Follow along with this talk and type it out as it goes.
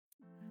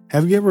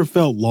Have you ever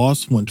felt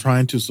lost when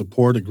trying to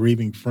support a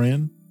grieving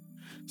friend?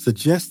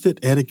 Suggested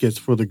Etiquettes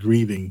for the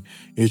Grieving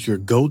is your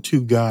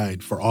go-to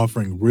guide for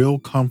offering real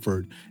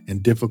comfort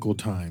in difficult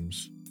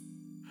times.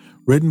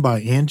 Written by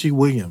Angie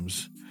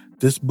Williams,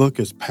 this book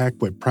is packed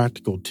with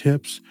practical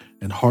tips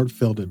and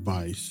heartfelt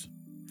advice.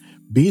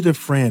 Be the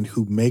friend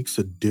who makes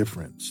a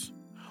difference.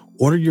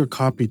 Order your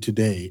copy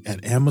today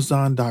at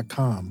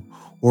Amazon.com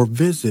or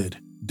visit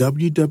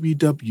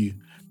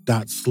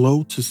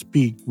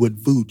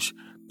www.slowtospeakwithvooch.com.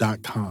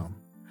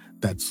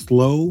 That's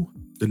slow,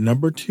 the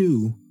number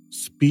 2,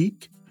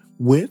 speak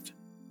with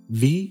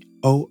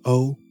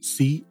VOOCH.com.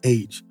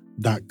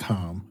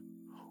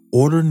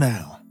 Order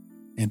now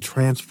and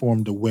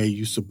transform the way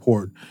you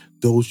support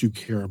those you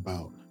care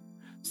about.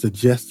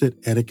 Suggested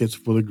Etiquettes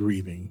for the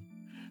Grieving,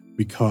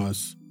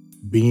 because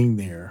being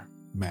there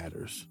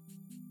matters.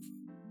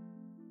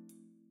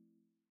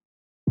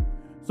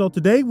 So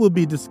today we'll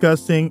be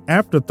discussing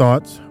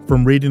afterthoughts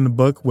from reading the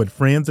book with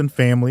friends and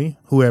family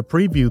who have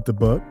previewed the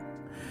book.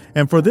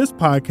 And for this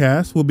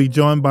podcast, we'll be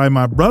joined by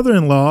my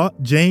brother-in-law,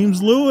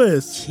 James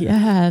Lewis.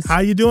 Yes.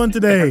 How you doing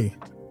today?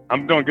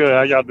 I'm doing good.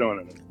 How y'all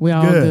doing? We're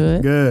all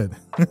good. Good.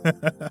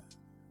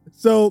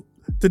 So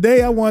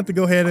today I want to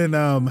go ahead and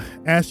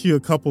ask you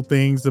a couple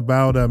things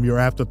about your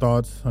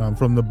afterthoughts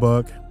from the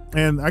book.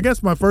 And I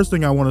guess my first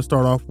thing I want to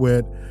start off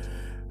with,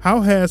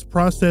 how has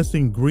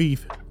processing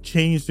grief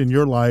changed in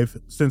your life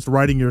since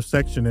writing your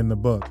section in the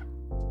book?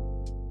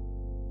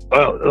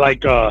 Well,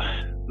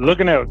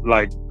 looking at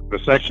the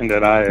section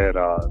that I had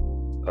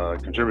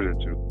contributed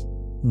to,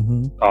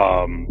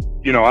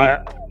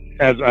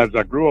 as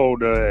I grew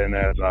older and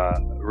as I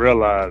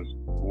realized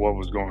what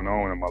was going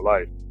on in my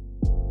life,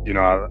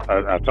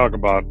 I talk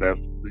about that,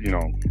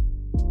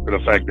 the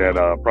fact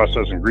that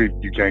processing grief,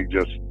 you can't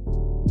just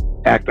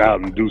act out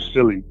and do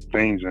silly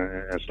things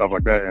and stuff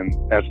like that. And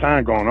as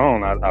time going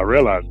on, I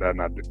realized that,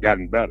 and I've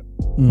gotten better.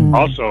 Mm-hmm.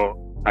 Also,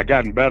 I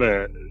gotten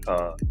better at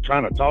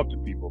trying to talk to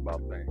people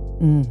about things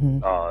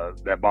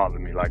that bother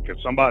me. Like if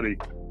somebody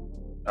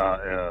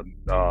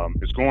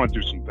is going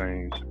through some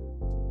things,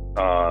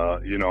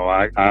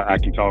 I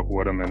can talk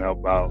with them and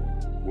help out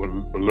with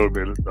a little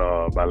bit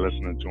by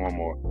listening to them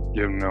or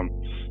giving them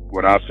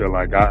what I feel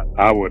like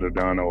I would have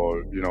done,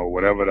 or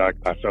whatever that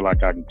I feel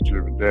like I can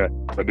contribute there.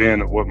 But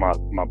then with my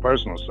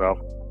personal self,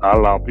 I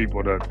allow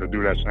people to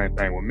do that same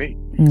thing with me,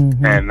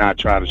 and not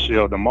try to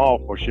shield them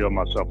off or shield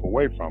myself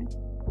away from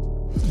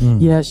them.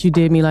 Yes, you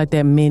did me like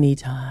that many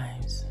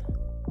times.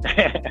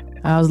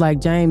 I was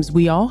like, James,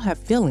 we all have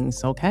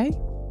feelings, okay?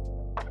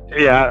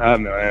 Yeah, I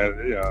know.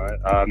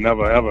 I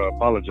never ever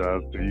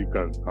apologize to you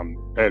because I'm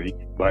petty.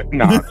 But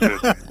no,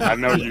 I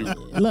know you.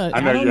 Look,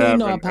 I don't need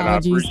no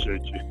apologies. I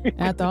appreciate you.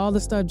 After all the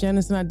stuff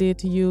Janice and I did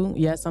to you,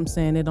 yes, I'm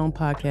saying it on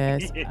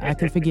podcast. I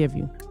can forgive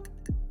you.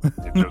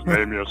 It just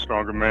made me a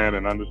stronger man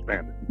and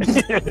understanding.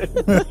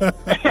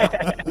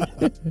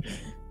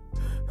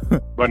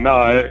 But no,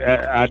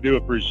 I do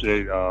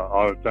appreciate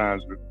all the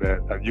times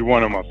that you're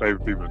one of my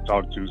favorite people to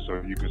talk to,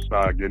 so you can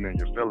start getting in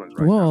your feelings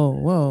right now.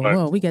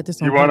 Whoa, we got this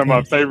on You're podcast. one of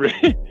my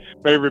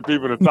favorite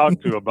people to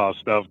talk to about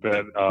stuff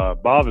that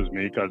bothers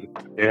me, because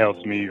it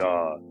helps me.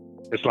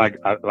 It's like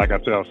I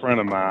tell a friend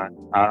of mine,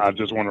 I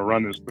just want to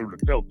run this through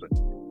the filter.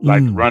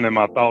 Like running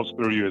my thoughts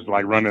through you is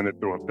like running it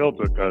through a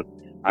filter, because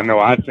I know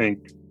I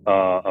think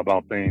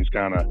about things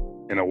kind of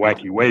in a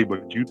wacky way,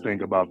 but you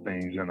think about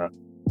things in a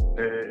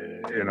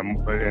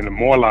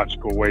more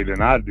logical way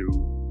than I do,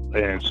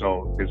 and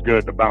so it's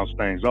good to bounce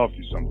things off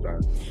you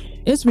sometimes.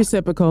 It's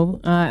reciprocal.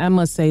 I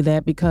must say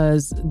that,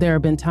 because there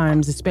have been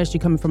times, especially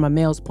coming from a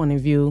male's point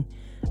of view,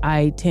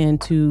 I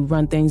tend to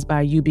run things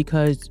by you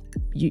because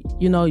you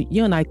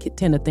and I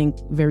tend to think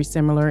very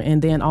similar,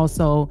 and then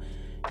also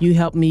you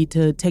help me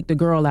to take the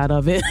girl out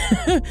of it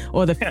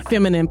or the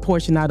feminine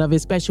portion out of it,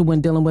 especially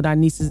when dealing with our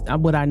nieces,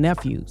 with our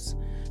nephews.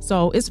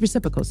 So it's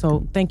reciprocal.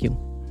 So thank you.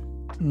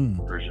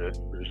 Appreciate it.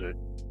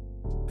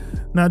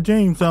 Now,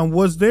 James,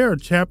 was there a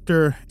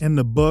chapter in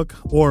the book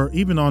or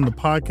even on the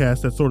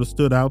podcast that sort of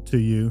stood out to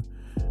you?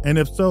 And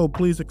if so,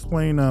 please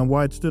explain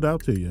why it stood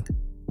out to you.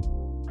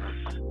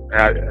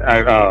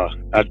 I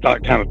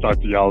kind of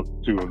talked to y'all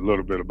too a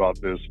little bit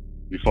about this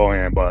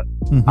beforehand, but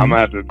I'm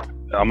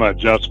gonna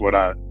adjust what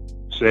I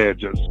said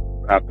just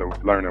after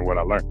learning what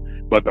I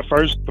learned. But the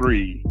first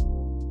 3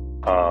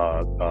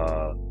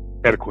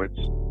 etiquettes,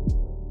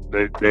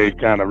 they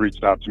kind of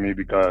reached out to me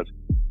because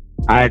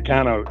I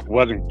kind of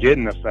wasn't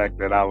getting the fact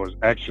that I was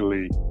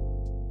actually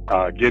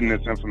getting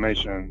this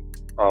information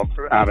out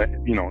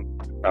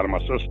of my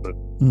sister.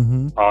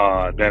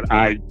 That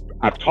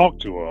I've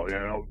talked to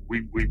her.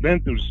 We've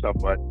been through stuff,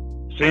 but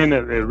seeing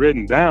it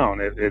written down,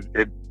 it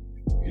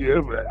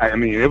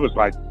was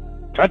like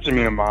touching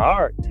me in my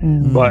heart.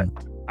 But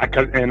I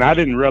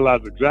didn't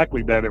realize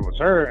exactly that it was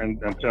her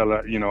until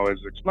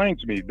it's explained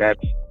to me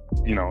that's me.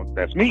 You know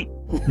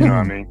what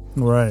I mean?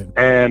 Right.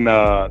 And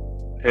I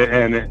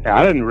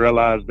didn't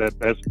realize that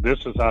this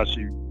is how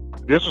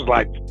this was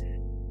like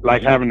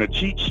like having a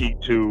cheat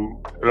sheet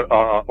to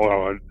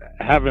or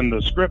having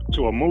the script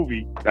to a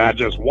movie that I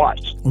just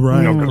watched. Right.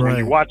 You know, because when right.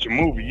 you watch a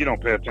movie, you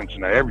don't pay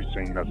attention to every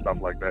scene and stuff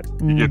like that.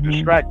 You get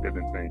distracted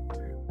and things.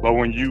 But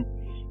when you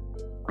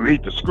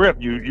read the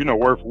script, you know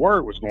word for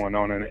word what's going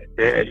on, and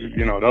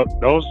you know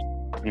those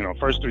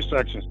first 3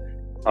 sections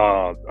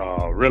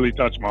really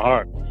touched my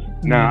heart.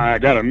 Now I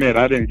gotta admit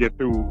I didn't get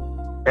through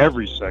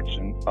every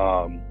section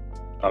of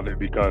it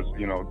because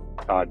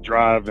I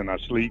drive and I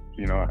sleep.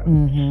 I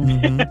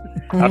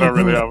don't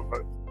really have.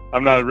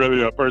 I'm not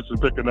really a person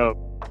picking up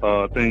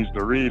things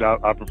to read.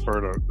 I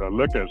prefer to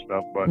look at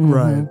stuff, but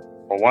Right.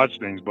 or watch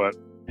things. But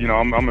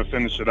I'm gonna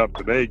finish it up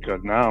today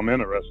because now I'm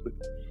interested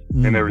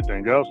in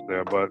everything else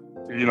there. But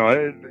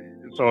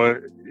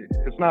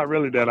it's not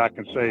really that I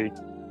can say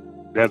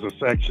there's a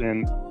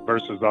section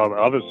versus all the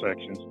other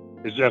sections.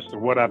 It's just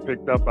what I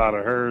picked up out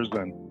of hers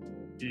and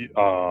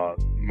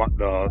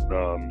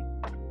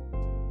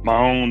my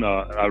own.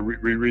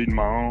 Rereading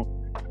my own,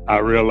 I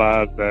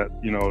realized that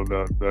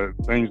the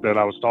things that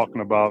I was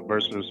talking about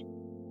versus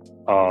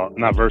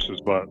not versus,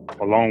 but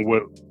along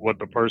with what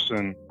the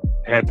person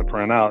had to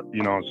print out.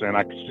 You know what I'm saying?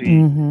 I could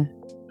see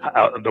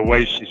the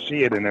way she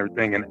see it and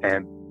everything,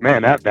 and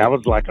man, that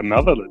was like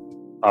another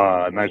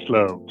nice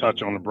little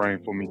touch on the brain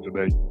for me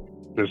today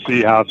to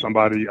see how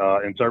somebody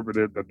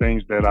interpreted the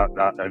things that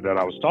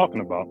I was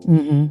talking about,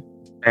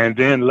 and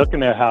then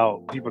looking at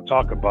how people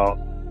talk about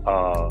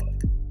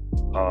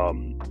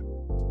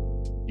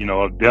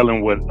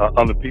dealing with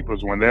other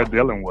people's when they're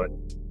dealing with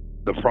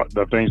the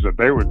things that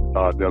they were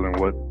dealing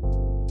with,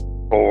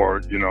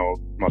 or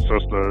my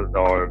sister,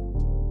 or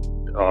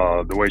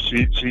the way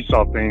she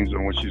saw things,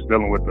 and when she's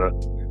dealing with the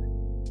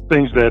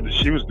things that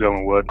she was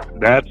dealing with.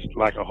 That's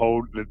like a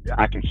whole.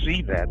 I can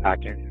see that.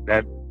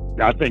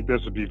 I think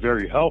this would be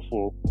very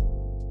helpful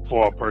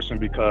for a person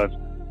because,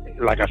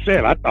 like I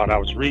said, I thought I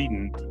was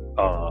reading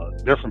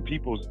different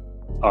people's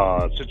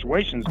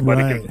situations, but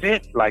it can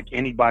fit like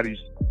anybody's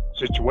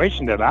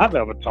situation that I've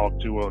ever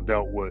talked to or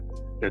dealt with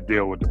that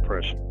deal with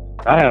depression.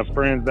 I have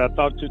friends that I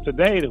talked to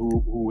today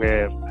who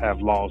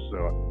have lost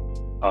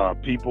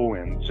people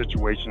and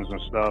situations and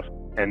stuff,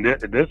 and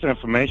this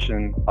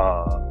information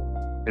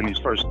in these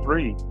first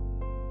 3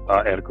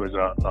 articles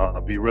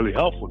be really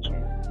helpful to me.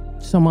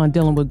 Someone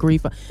dealing with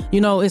grief.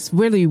 It's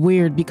really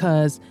weird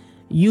because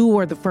you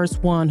were the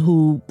first one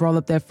who brought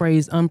up that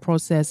phrase,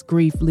 unprocessed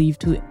grief lead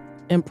to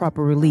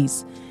improper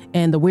release.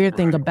 And the weird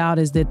thing about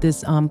it is that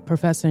this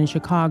professor in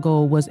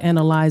Chicago was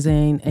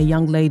analyzing a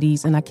young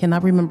lady's, and I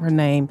cannot remember her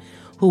name,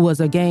 who was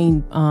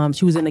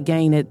she was in a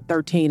gang at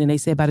 13, and they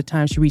said by the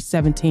time she reached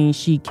 17,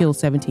 she killed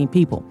 17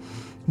 people.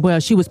 Well,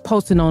 she was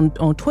posting on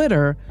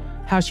Twitter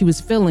how she was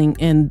feeling,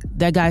 and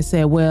that guy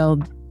said, well,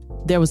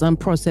 there was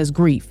unprocessed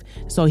grief.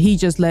 So he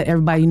just let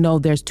everybody know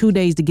there's 2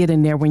 days to get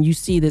in there when you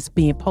see this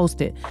being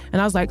posted.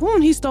 And I was like,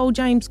 he stole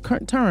James'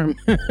 term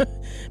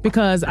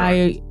because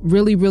I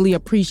really, really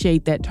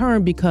appreciate that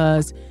term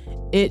because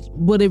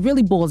what it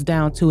really boils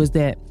down to is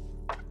that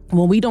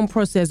when we don't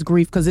process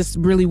grief, because it's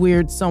really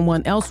weird,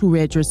 someone else who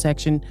read your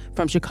section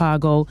from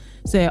Chicago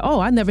said,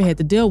 I never had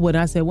to deal with it.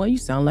 I said, well, you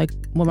sound like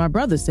what my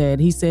brother said.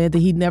 He said that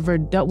he never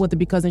dealt with it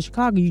because in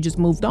Chicago, you just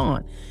moved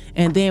on.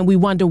 And then we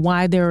wonder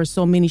why there are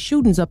so many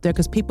shootings up there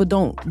because people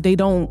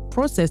don't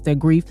process their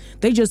grief.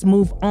 They just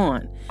move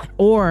on.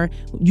 Or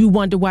you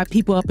wonder why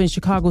people up in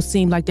Chicago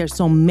seem like they're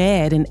so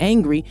mad and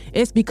angry.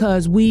 It's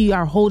because we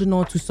are holding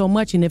on to so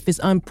much. And if it's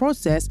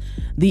unprocessed,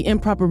 the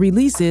improper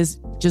release is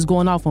just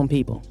going off on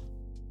people.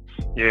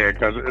 Yeah,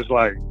 because it's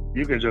like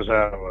you can just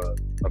have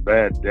a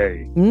bad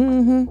day,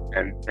 and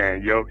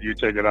you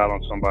take it out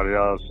on somebody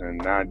else, and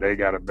now they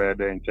got a bad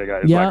day and take it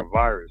out. It's like a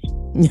virus.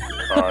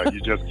 You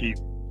just keep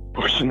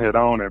pushing it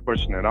on, and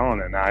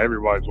now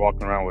everybody's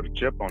walking around with a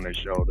chip on their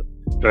shoulder.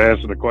 To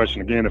answer the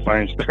question again, if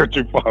I ain't stared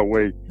too far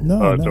away,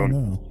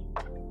 Tony,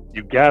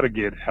 you got to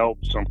get help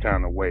some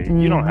kind of way.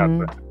 You don't have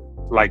to,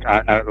 like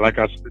I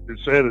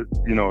said,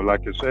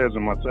 like it says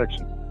in my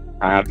section.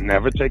 I've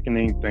never taken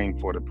anything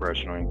for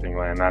depression or anything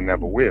like that, and I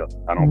never will.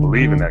 I don't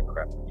believe in that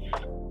crap.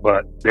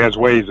 But there's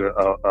ways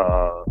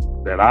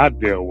that I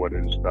deal with it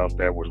and stuff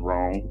that was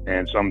wrong,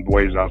 and some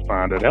ways I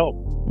find it help,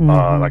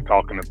 like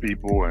talking to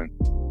people and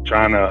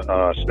trying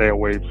to stay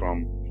away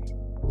from,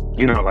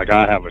 like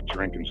I have a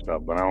drink and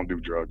stuff, but I don't do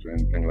drugs or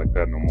anything like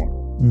that no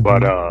more.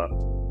 But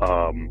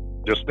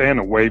just staying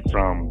away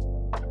from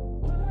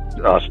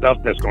stuff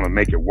that's going to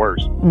make it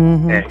worse,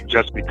 and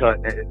just because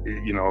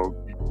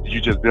you're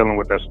just dealing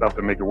with that stuff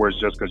to make it worse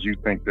just because you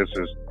think this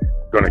is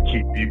going to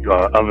keep you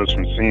others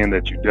from seeing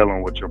that you're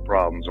dealing with your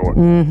problems, or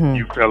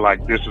you feel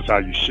like this is how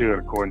you should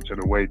according to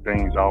the way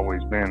things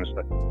always been and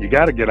stuff. You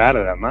got to get out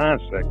of that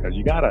mindset because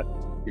you gotta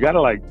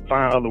like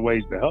find other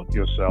ways to help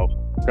yourself,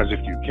 because if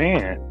you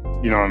can,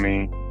 you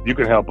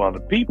can help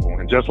other people.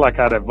 And just like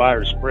how that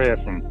virus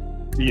spread from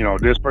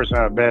this person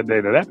had a bad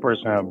day to that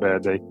person had a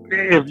bad day,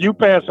 if you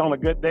pass on a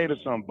good day to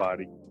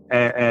somebody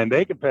and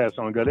they could pass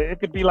on good, it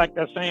could be like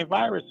that same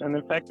virus and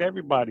infect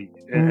everybody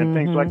and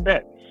things like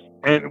that.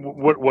 And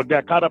what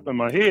got caught up in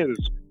my head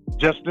is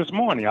just this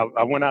morning,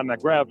 I went out and I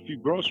grabbed a few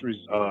groceries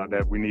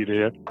that we needed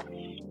here.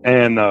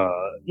 And,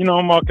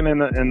 I'm walking in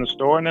the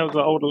store, and there was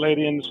an older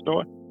lady in the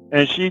store.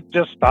 And she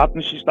just stopped,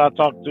 and she started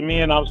talking to me,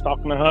 and I was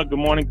talking to her, good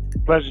morning,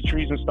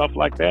 pleasantries and stuff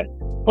like that.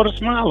 Put a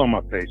smile on my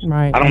face.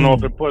 Right. I don't know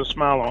if it put a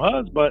smile on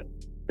hers, but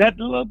that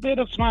little bit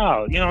of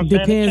smile, you know what I'm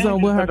saying? Depends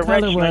on what her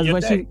color was.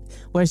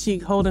 Was she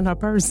holding her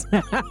purse?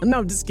 No,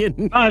 I'm just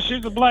kidding. Nah,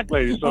 she's a black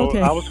lady, so okay.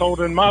 I was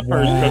holding my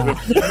purse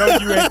because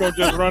you ain't gonna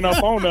just run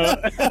up on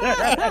her.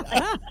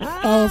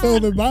 I was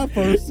holding my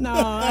purse. No,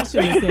 I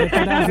shouldn't have said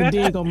that. That was a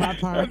dig on my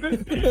part.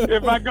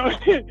 If I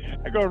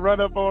go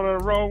run up on her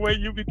the wrong way,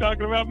 you be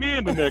talking about me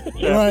in the next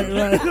chapter.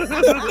 Right.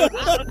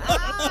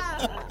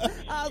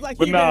 I was like,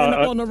 you ran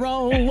up on the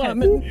wrong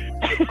woman.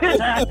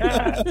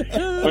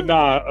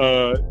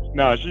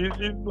 But she's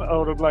an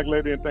older black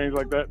lady and things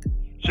like that.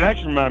 She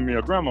actually reminded me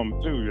of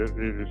grandmama too.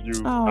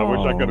 I wish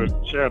I could have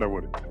shared her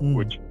with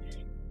you.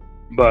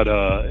 But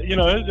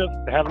it's just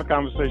having a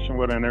conversation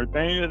with her and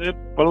everything. It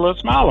put a little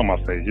smile on my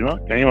face.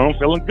 Came home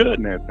feeling good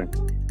and everything.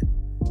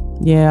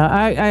 Yeah,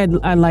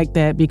 I like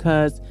that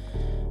because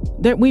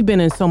we've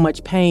been in so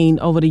much pain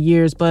over the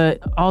years,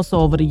 but also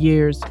over the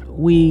years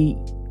we.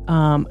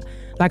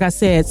 Like I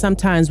said,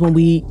 sometimes when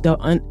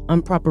the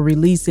improper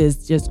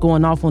releases just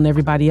going off on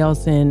everybody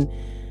else and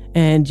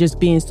just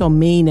being so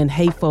mean and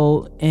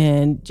hateful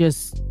and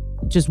just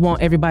want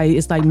everybody,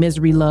 it's like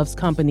misery loves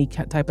company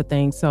type of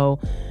thing. So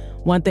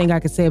one thing I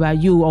could say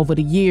about you over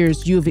the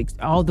years,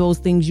 all those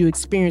things you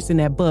experienced in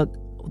that book,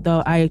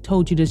 though I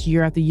told you this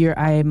year after year,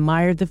 I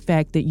admire the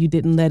fact that you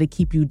didn't let it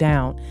keep you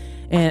down.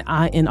 And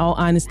in all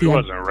honesty, I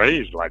wasn't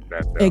raised like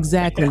that, though.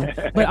 Exactly.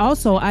 But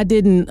also, I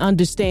didn't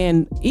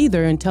understand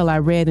either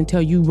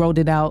until you wrote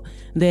it out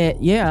that,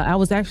 I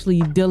was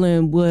actually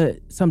dealing with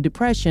some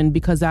depression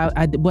because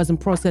I wasn't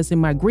processing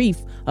my grief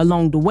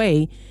along the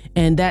way.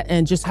 And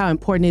just how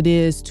important it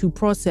is to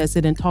process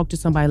it and talk to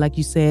somebody, like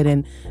you said,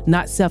 and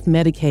not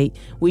self-medicate.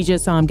 We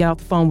just got off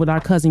the phone with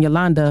our cousin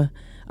Yolanda,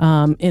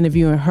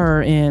 interviewing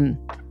her, and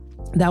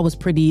that was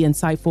pretty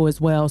insightful as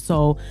well.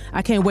 So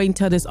I can't wait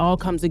until this all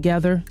comes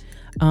together.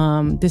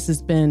 This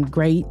has been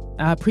great.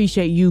 I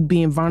appreciate you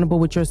being vulnerable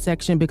with your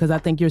section because I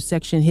think your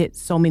section hit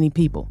so many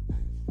people.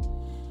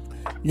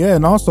 Yeah,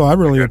 and also I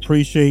really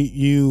appreciate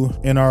you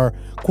in our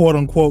quote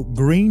unquote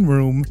green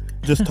room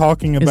just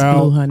talking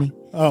about blue, honey.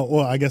 Oh,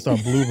 well, I guess our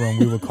blue room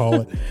we would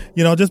call it.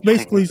 Just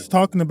basically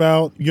talking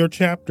about your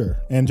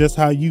chapter and just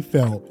how you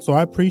felt. So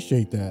I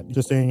appreciate that.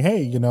 Just saying,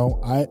 hey,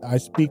 I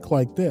speak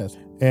like this.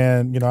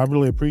 And, I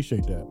really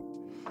appreciate that.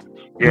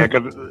 Yeah,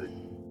 because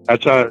I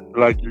try,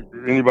 like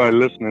anybody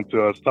listening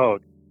to us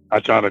talk, I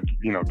try to,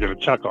 get a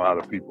chuckle out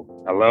of people.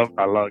 I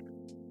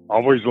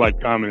always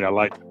like comedy. I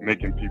like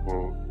making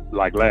people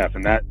laugh.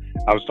 And that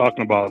I was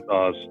talking about,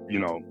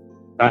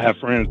 I have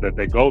friends that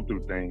they go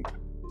through things,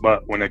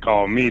 but when they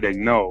call me, they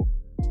know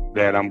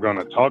that I'm going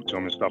to talk to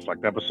them and stuff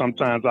like that. But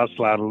sometimes I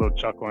slide a little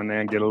chuckle in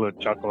there and get a little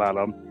chuckle out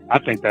of them. I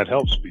think that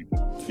helps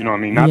people. You know what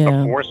I mean? Not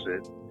to force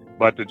it,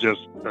 but to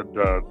just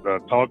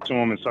talk to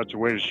them in such a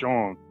way to show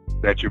them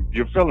that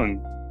you're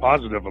feeling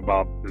positive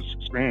about this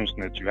experience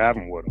that you're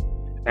having with them.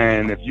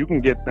 And if you can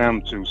get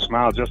them to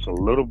smile just a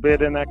little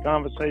bit in that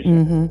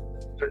conversation,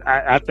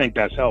 I think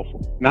that's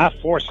helpful. Not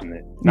forcing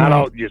it. Not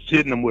all just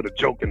hitting them with a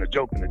joke and a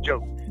joke and a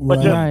joke.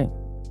 But just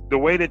the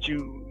way that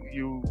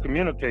you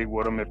communicate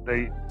with them, if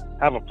they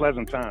have a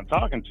pleasant time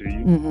talking to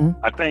you,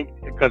 I think,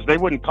 because they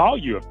wouldn't call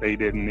you if they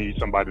didn't need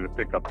somebody to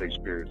pick up their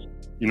spirits.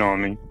 You know what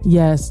I mean?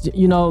 Yes.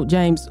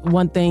 James,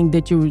 one thing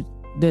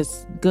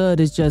that's good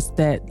is just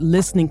that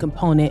listening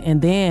component.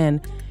 And then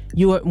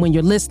when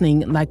you're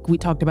listening, like we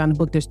talked about in the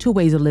book, there's two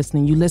ways of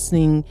listening. You're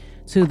listening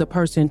to the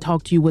person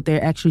talk to you what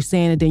they're actually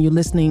saying, and then you're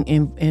listening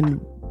and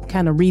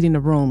kind of reading the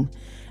room.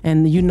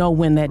 And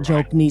when that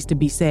joke needs to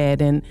be said.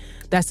 And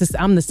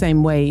I'm the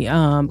same way,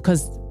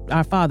 because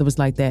our father was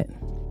like that.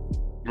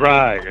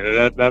 Right.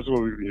 That's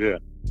where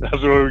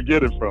we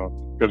get it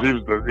from. Because he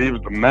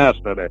was the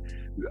master of that.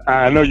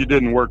 I know you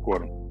didn't work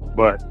with him,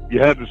 but you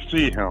had to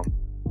see him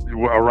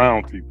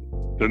around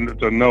people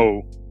to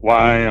know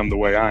why I am the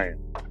way I am.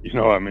 You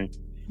know what I mean?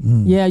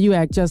 Yeah, you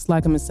act just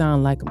like him and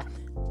sound like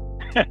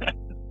him.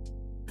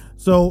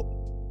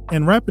 So,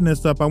 in wrapping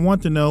this up, I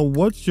want to know,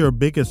 what's your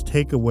biggest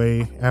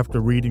takeaway after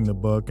reading the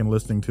book and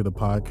listening to the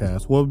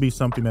podcast? What would be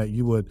something that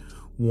you would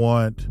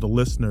want the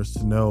listeners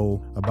to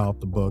know about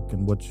the book,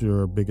 and what's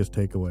your biggest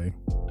takeaway?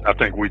 I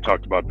think we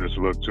talked about this a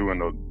little too in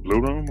the blue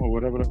room or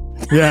whatever.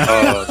 Yeah.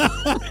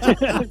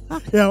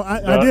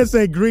 I did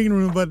say green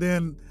room, but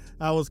then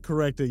I was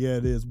corrected. Yeah,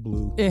 it is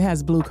blue. It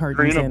has blue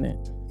curtains in it.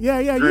 Yeah.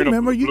 You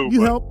remember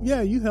you helped.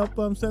 Yeah, you helped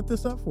set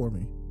this up for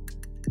me.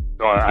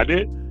 Oh, I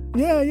did.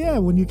 Yeah.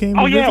 When you came.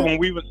 Oh, to yeah. visit. When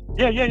we was.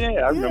 Yeah.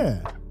 I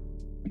remember.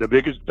 The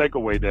biggest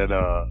takeaway that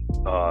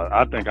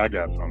I think I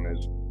got from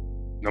is,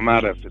 no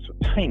matter if it's a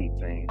tiny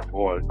thing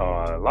or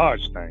a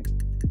large thing,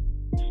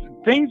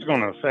 things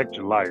going to affect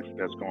your life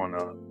that's going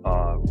to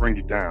bring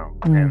you down.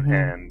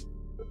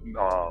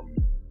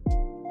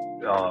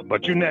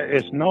 But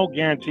it's no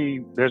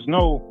guarantee. There's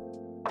no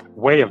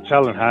way of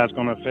telling how it's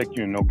going to affect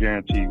you and no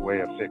guaranteed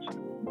way of fixing it.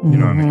 You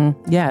know what I mean?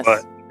 Yes.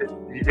 But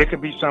it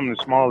could be something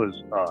as small as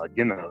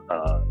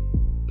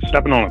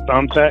stepping on a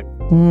thumbtack.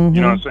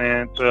 You know what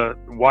I'm saying? To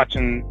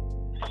watching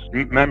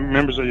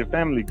members of your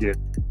family get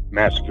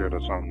massacred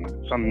or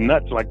something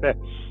nuts like that.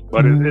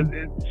 But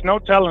it's no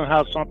telling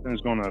how something is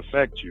going to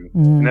affect you,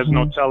 and there's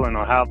no telling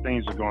on how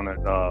things are going to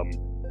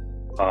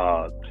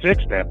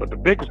fix that. But the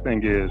biggest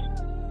thing is,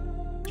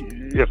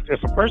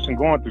 if a person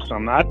going through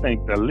something, I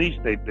think the least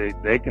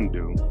they can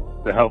do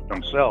to help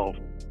themselves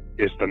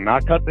is to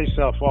not cut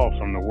themselves off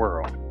from the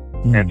world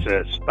and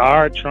to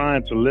start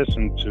trying to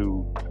listen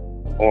to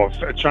or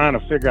trying to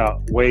figure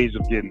out ways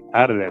of getting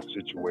out of that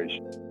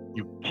situation.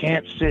 You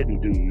can't sit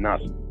and do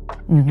nothing.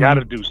 You got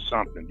to do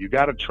something. You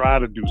got to try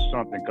to do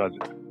something, because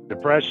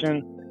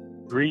depression,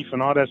 grief,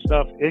 and all that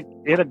stuff,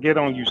 it'll get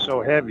on you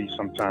so heavy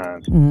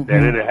sometimes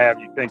that it'll have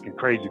you thinking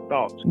crazy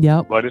thoughts.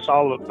 Yep. But it's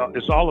all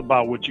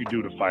about what you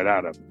do to fight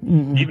out of it.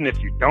 Even if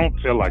you don't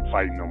feel like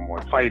fighting no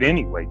more, fight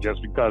anyway,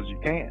 just because you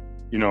can,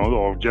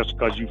 or just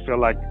because you feel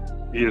like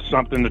it's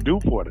something to do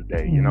for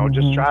today.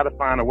 Just try to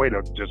find a way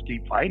to just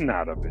keep fighting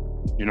out of it.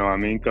 You know what I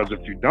mean? Because if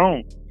you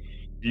don't,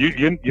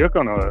 you're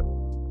gonna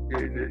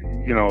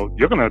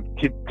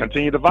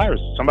continue the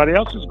virus. Somebody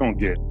else is gonna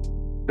get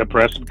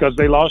depressed because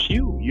they lost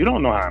you. You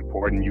don't know how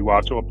important you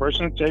are to a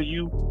person until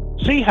you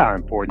see how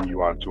important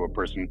you are to a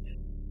person.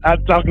 I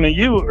was talking to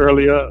you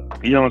earlier,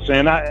 you know what I'm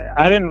saying?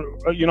 I didn't,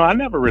 I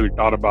never really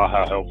thought about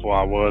how helpful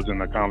I was in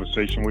the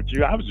conversation with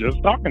you. I was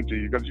just talking to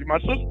you because you're my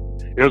sister.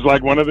 It was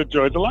like one of the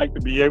joys of life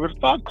to be able to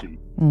talk to you.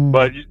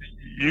 But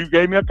you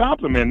gave me a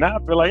compliment. Now I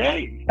feel like,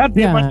 hey, I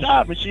did my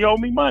job and she owed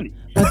me money.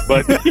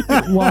 But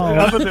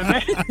other than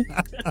that,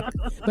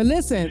 but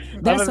listen,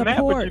 that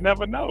support, but you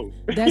never know.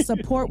 That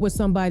support with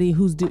somebody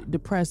who's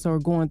depressed or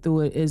going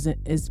through it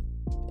is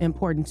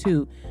important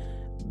too,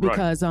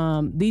 because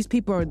these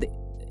people are.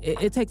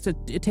 It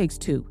takes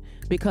two,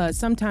 because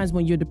sometimes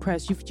when you're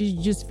depressed, you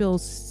just feel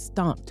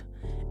stumped,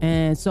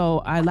 and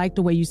so I like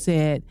the way you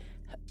said,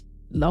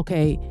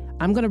 okay,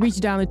 I'm going to reach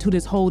down into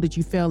this hole that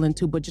you fell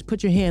into, but just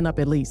put your hand up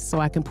at least so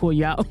I can pull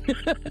you out.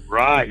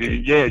 Right.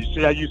 Yeah. You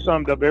see how you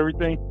summed up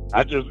everything?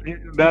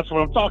 That's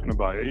what I'm talking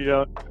about. At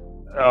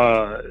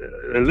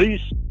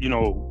least,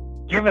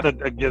 give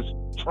it just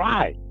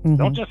try.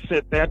 Don't just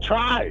sit there,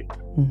 try.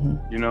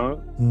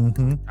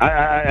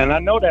 I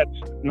know that's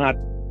not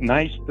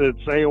nice to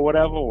say or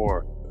whatever,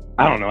 or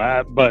I don't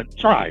know, but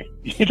try.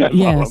 That's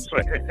all I'm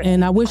saying.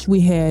 And I wish we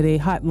had a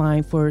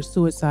hotline for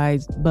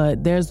suicides,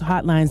 but there's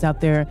hotlines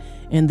out there,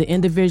 and the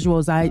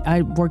individuals,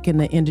 I work in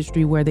the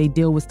industry where they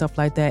deal with stuff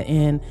like that,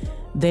 and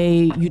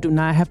you do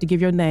not have to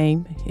give your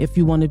name if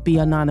you want to be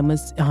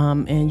anonymous,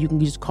 and you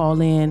can just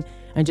call in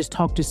and just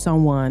talk to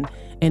someone.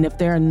 And if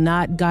they're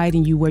not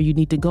guiding you where you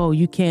need to go,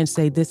 you can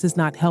say, this is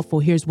not helpful.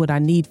 Here's what I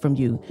need from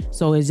you.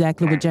 So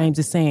exactly what James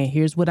is saying.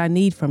 Here's what I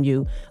need from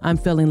you. I'm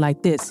feeling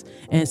like this.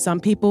 And some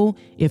people,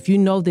 if you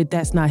know that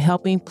that's not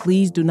helping,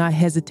 please do not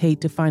hesitate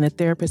to find a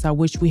therapist. I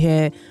wish we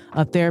had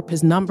a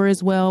therapist number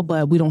as well,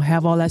 but we don't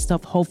have all that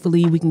stuff.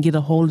 Hopefully we can get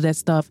a hold of that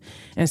stuff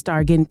and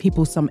start getting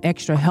people some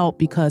extra help,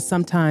 because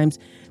sometimes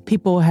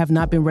people have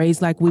not been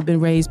raised like we've been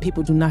raised.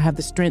 People do not have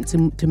the strength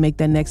to make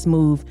that next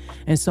move.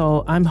 And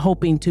so I'm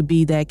hoping to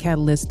be that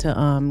catalyst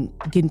to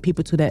getting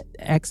people to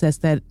access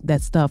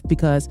that stuff,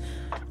 because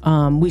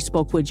we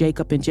spoke with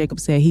Jacob, and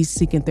Jacob said he's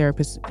seeking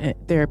therapy,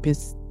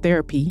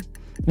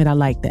 and I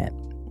like that.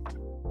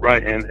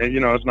 Right. And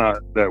it's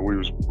not that we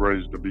was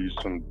raised to be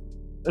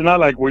it's not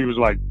like we was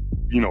like,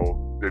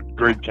 the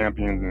great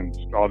champions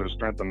and all this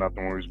strength or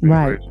nothing when we was being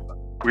raised.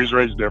 We was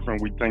raised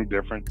different. We think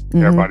different.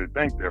 Everybody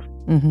think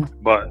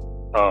different. But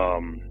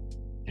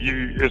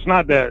it's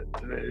not that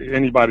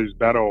anybody's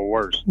better or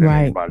worse than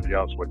anybody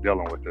else with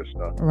dealing with this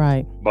stuff.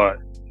 Right. But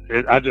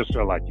I just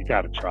feel like you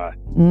got to try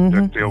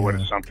to deal with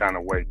it some kind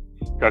of way.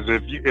 Because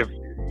if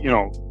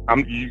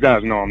you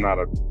guys know I'm not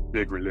a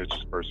big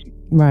religious person,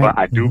 but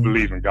I do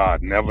believe in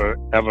God. Never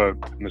ever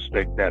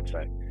mistake that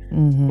fact.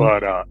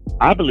 But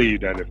I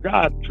believe that if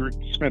God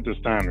spent this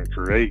time to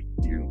create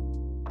you,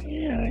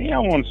 he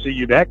don't want to see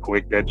you that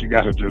quick that you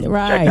got to just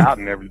check out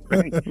and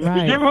everything.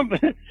 Give him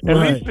at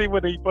least see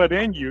what he put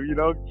in you.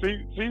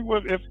 See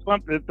what if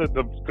something, because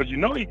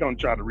he's gonna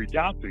try to reach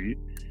out to you.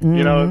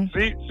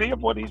 See if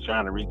what he's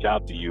trying to reach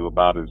out to you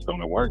about is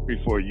gonna work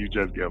before you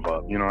just give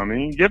up. You know what I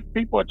mean? Give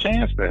people a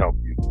chance to help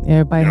you.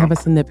 Everybody have a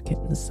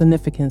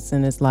significance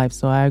in his life,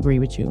 so I agree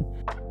with you.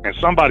 And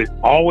somebody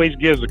always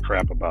gives a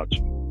crap about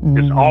you.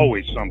 It's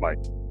always somebody.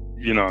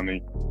 You know what I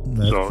mean?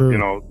 That's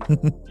true.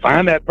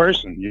 Find that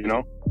person,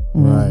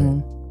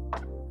 Right.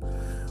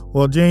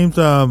 Well, James,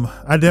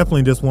 I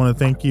definitely just want to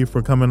thank you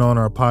for coming on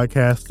our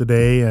podcast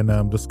today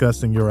and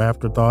discussing your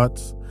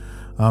afterthoughts.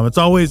 It's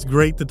always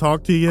great to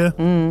talk to you.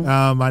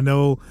 I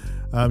know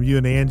you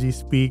and Angie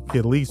speak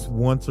at least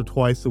once or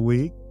twice a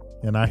week,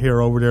 and I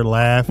hear over there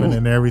laughing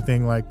and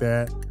everything like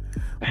that.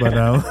 But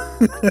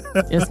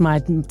it's my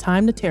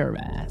time to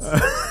terrorize.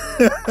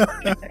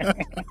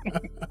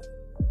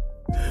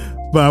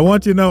 But I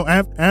want you to know,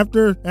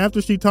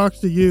 after she talks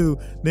to you,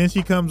 then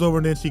she comes over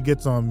and then she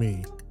gets on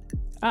me.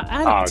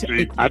 I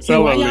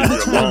tell her, y'all be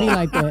trying to be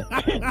like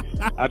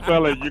that? I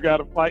tell her, you got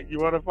to fight. You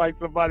want to fight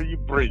somebody, you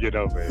bring it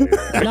over here.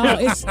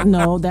 That's I'm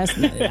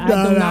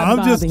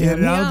just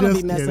kidding. I'm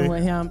just be messing kidding.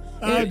 with him.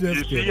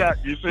 You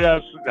see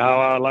how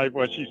our life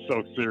was. She's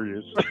so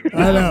serious.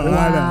 I know.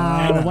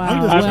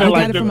 Wow. I feel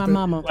got it from my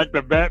mama. Like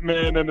the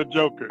Batman and the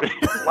Joker.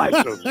 Life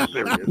so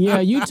serious. Yeah,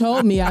 you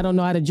told me I don't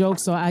know how to joke,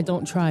 so I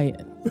don't try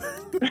it.